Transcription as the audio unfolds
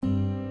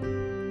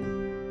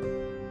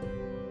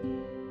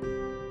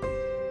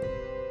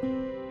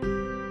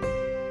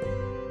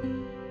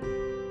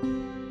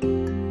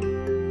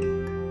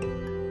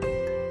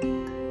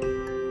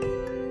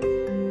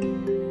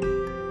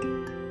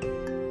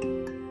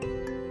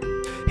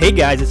Hey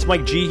guys, it's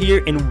Mike G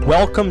here, and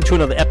welcome to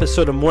another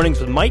episode of Mornings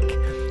with Mike,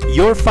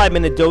 your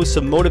 5-minute dose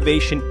of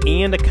motivation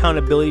and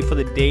accountability for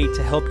the day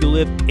to help you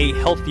live a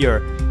healthier,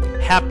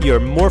 happier,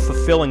 more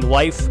fulfilling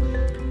life.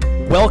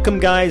 Welcome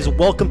guys,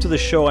 welcome to the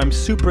show. I'm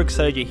super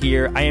excited you're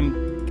here.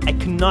 I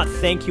cannot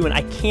thank you, and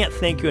I can't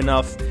thank you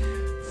enough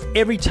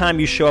every time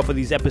you show up for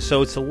these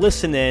episodes to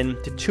listen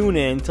in, to tune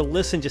in, to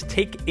listen, just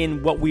take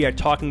in what we are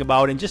talking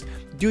about, and just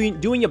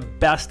doing your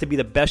best to be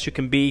the best you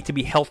can be, to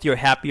be healthier,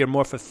 happier,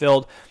 more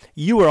fulfilled.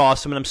 You are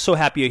awesome, and I'm so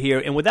happy you're here.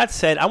 And with that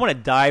said, I want to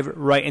dive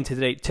right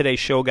into today's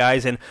show,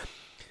 guys. And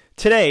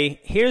today,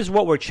 here's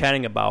what we're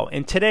chatting about.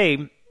 And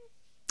today,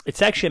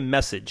 it's actually a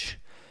message.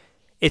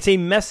 It's a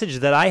message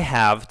that I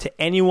have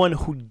to anyone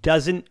who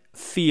doesn't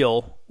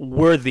feel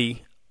worthy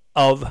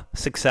of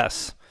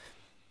success.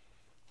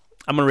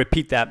 I'm going to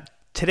repeat that.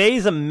 Today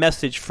is a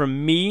message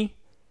from me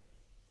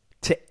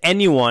to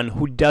anyone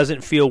who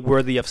doesn't feel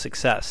worthy of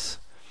success.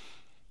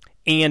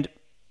 And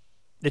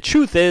the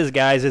truth is,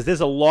 guys, there's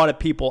a lot of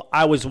people.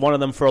 I was one of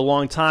them for a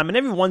long time, and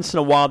every once in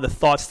a while the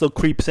thought still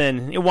creeps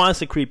in. It wants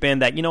to creep in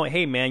that,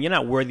 hey man, you're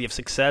not worthy of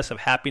success, of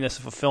happiness,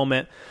 of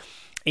fulfillment.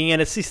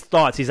 And it's these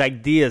thoughts, these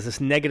ideas,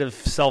 this negative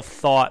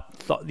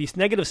self-thought, these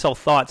negative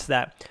self-thoughts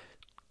that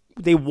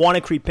they want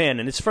to creep in.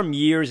 And it's from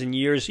years and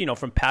years,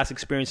 from past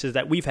experiences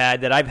that we've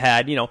had, that I've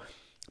had.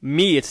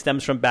 Me, it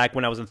stems from back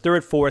when I was in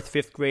 3rd, 4th,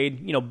 5th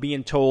grade,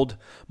 being told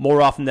more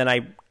often than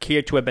I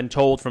cared to have been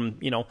told from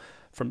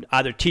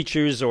either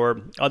teachers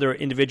or other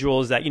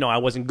individuals that, I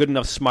wasn't good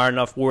enough, smart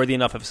enough, worthy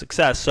enough of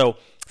success. So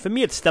for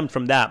me, it stemmed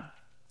from that.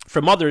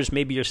 From others,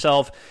 maybe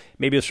yourself,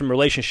 maybe it's from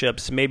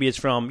relationships, maybe it's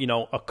from,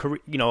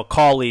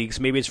 colleagues,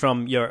 maybe it's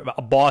from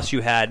a boss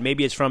you had,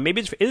 maybe it's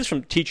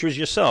from teachers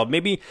yourself,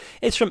 maybe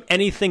it's from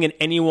anything and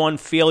anyone,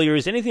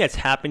 failures, anything that's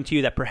happened to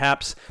you that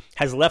perhaps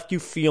has left you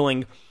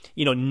feeling,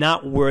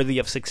 not worthy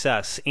of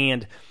success.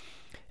 And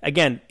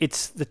again,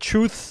 it's the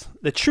truth,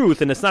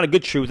 and it's not a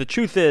good truth. The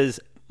truth is,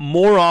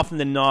 more often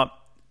than not,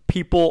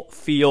 people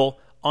feel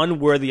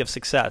unworthy of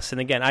success. And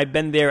again, I've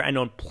been there. I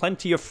know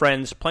plenty of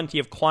friends, plenty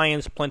of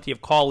clients, plenty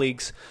of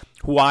colleagues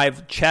who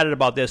I've chatted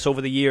about this over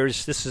the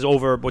years. This is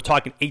we're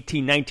talking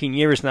 18, 19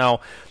 years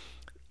now.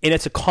 And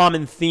it's a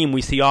common theme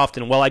we see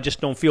often. Well, I just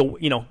don't feel,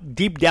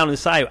 deep down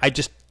inside,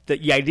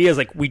 the idea is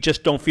like we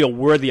just don't feel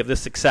worthy of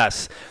this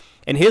success.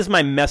 And here's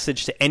my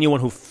message to anyone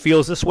who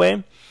feels this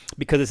way,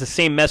 because it's the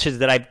same message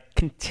that I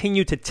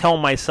continue to tell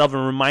myself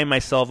and remind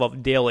myself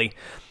of daily.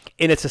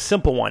 And it's a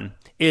simple one.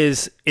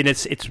 It's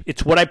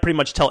what I pretty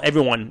much tell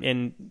everyone.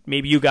 And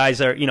maybe you guys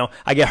are,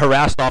 I get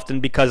harassed often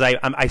because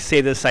I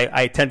say this.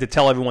 I tend to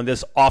tell everyone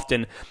this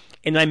often.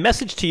 And my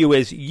message to you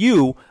is,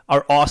 you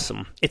are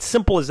awesome. It's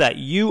simple as that.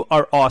 You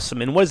are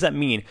awesome. And what does that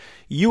mean?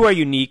 You are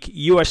unique.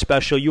 You are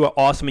special. You are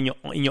awesome in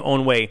your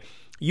own way.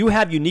 You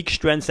have unique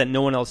strengths that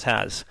no one else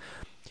has.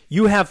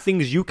 You have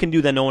things you can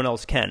do that no one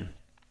else can.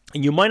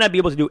 And you might not be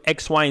able to do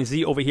X, Y, and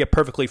Z over here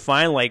perfectly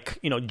fine like,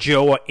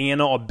 Joe or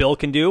Anna or Bill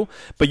can do,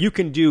 but you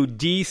can do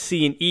D,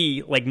 C, and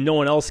E like no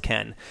one else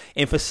can.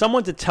 And for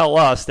someone to tell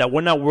us that we're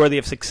not worthy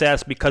of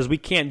success because we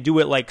can't do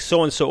it like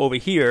so-and-so over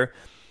here,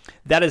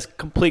 that is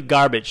complete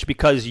garbage,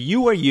 because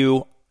you are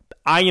you,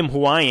 I am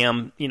who I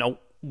am,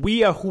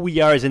 we are who we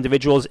are as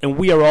individuals, and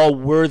we are all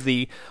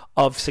worthy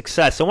of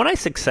success. So when I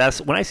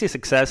say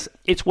success,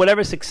 it's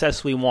whatever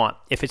success we want.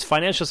 If it's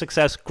financial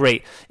success,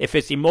 great. If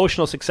it's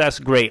emotional success,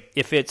 great.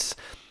 If it's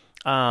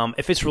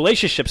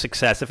relationship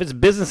success, if it's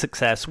business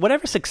success,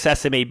 whatever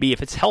success it may be,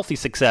 if it's healthy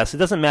success, it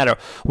doesn't matter.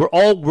 We're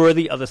all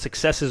worthy of the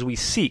successes we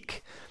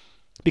seek.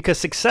 Because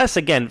success,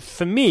 again,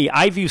 for me,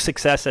 I view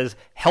success as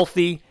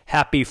healthy,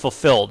 happy,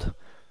 fulfilled.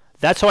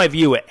 That's how I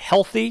view it.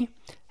 Healthy,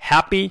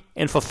 happy,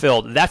 and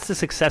fulfilled. That's the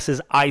successes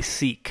I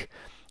seek.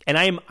 And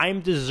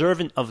I'm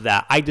deserving of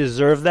that. I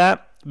deserve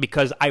that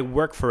because I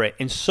work for it.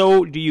 And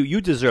so do you.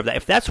 You deserve that.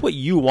 If that's what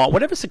you want,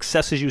 whatever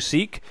successes you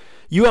seek,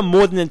 you are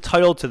more than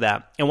entitled to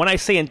that. And when I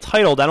say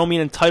entitled, I don't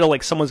mean entitled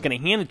like someone's going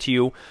to hand it to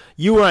you.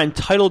 You are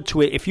entitled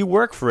to it if you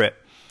work for it.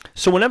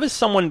 So whenever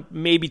someone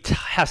maybe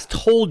has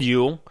told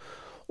you,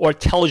 or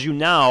tells you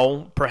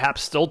now,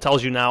 perhaps still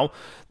tells you now,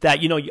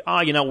 that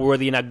you're not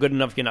worthy, you're not good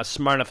enough, you're not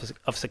smart enough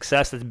of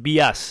success, that's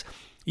BS.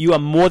 You are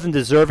more than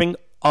deserving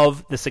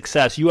of the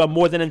success. You are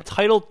more than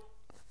entitled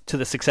to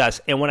the success.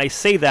 And when I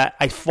say that,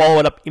 I follow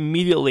it up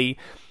immediately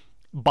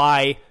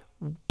by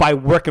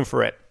working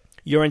for it.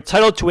 You're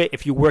entitled to it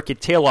if you work your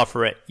tail off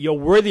for it. You're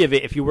worthy of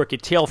it if you work your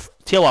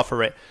tail off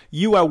for it.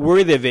 You are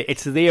worthy of it.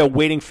 It's there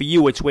waiting for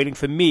you. It's waiting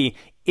for me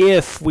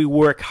if we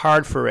work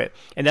hard for it.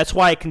 And that's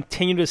why I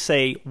continue to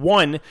say,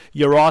 1,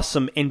 you're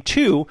awesome, and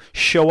 2,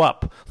 show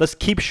up. Let's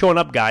keep showing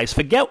up, guys.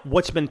 Forget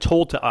what's been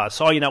told to us.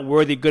 Oh, you're not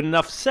worthy, good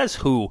enough. Says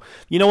who?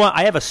 You know what?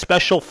 I have a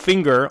special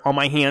finger on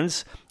my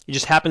hands. It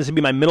just happens to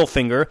be my middle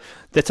finger.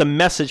 That's a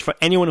message for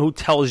anyone who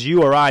tells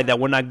you or I that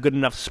we're not good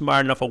enough,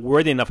 smart enough, or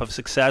worthy enough of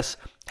success,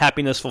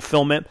 happiness,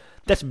 fulfillment.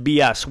 That's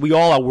BS. We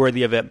all are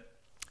worthy of it.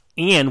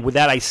 And with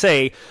that I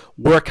say,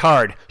 work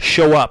hard,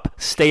 show up,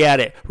 stay at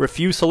it.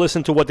 Refuse to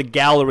listen to what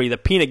the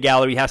peanut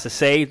gallery has to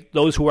say.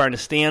 Those who are in the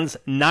stands,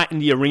 not in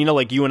the arena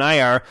like you and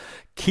I are,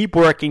 keep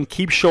working,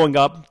 keep showing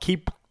up,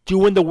 keep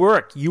doing the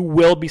work. You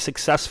will be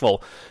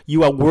successful.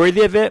 You are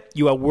worthy of it.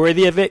 You are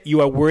worthy of it.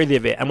 You are worthy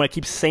of it. I'm going to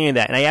keep saying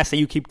that. And I ask that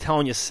you keep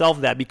telling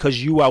yourself that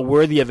because you are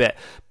worthy of it.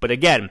 But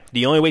again,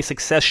 the only way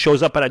success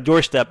shows up at our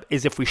doorstep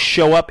is if we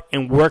show up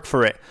and work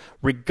for it,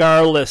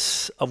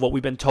 regardless of what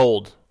we've been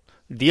told.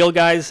 Deal,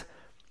 guys?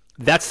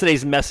 That's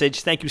today's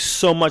message. Thank you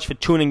so much for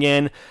tuning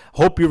in.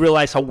 Hope you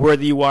realize how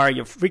worthy you are.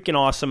 You're freaking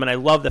awesome, and I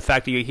love the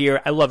fact that you're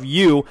here. I love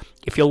you.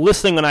 If you're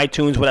listening on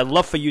iTunes, what I'd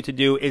love for you to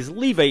do is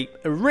leave a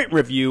written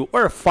review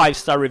or a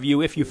 5-star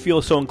review if you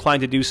feel so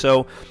inclined to do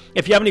so.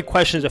 If you have any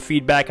questions or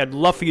feedback, I'd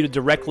love for you to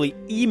directly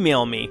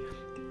email me.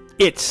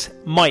 It's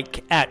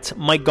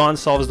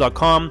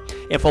mike@mikegonsalves.com.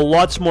 And for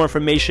lots more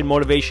information,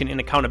 motivation,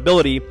 and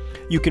accountability,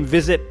 you can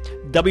visit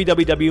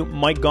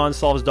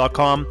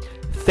www.mikegonsalves.com.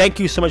 Thank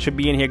you so much for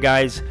being here,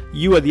 guys.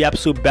 You are the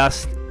absolute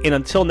best. And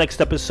until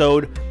next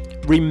episode,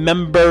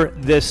 remember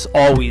this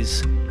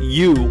always.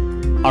 You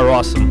are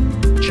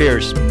awesome.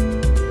 Cheers.